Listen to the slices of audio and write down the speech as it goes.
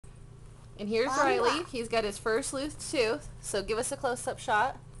And here's Ryley. He's got his first loose tooth. So give us a close-up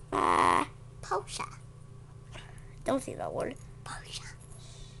shot. Posha. Don't say that word. Posha.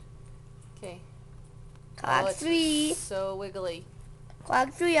 Okay. Clock 3. So wiggly.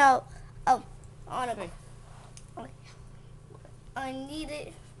 Clock 3 out. Oh, on it. Okay. I need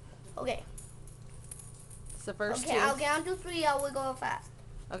it. Okay. It's the first Okay, tooth. I'll count to 3. I'll wiggle fast.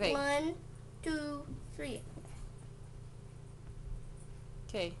 Okay. 1, 2, 3.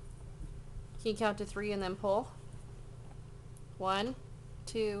 Okay. Can you count to 3 and then pull? 1,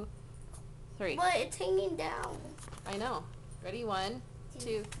 2, 3. But it's hanging down. I know. Ready? 1,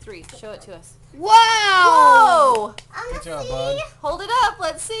 2, 3. Show it to us. Wow! Whoa! Good job, bud. Hold it up.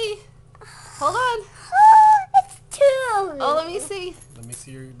 Let's see. Hold on. It's 2. Oh, let me see. Let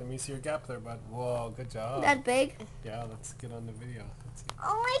me see your gap there, bud. Whoa, good job. That big? Yeah, let's get on the video. Let's see.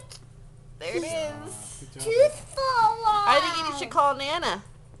 Oh my There it is. Good job. tooth fall off. I think you should call Nana.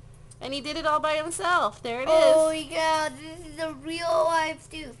 And he did it all by himself. There it is. Oh my god, this is a real life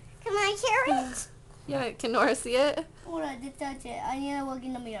tooth. Can I hear it? Yeah, can Nora see it? Hold on, just touch it. I need to look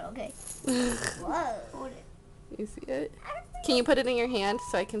in the mirror, okay? Whoa. Hold it. You see it? Can you put it in your hand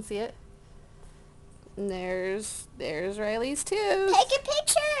so I can see it? And there's Ryley's too. Take a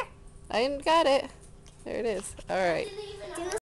picture. I got it. There it is. All right.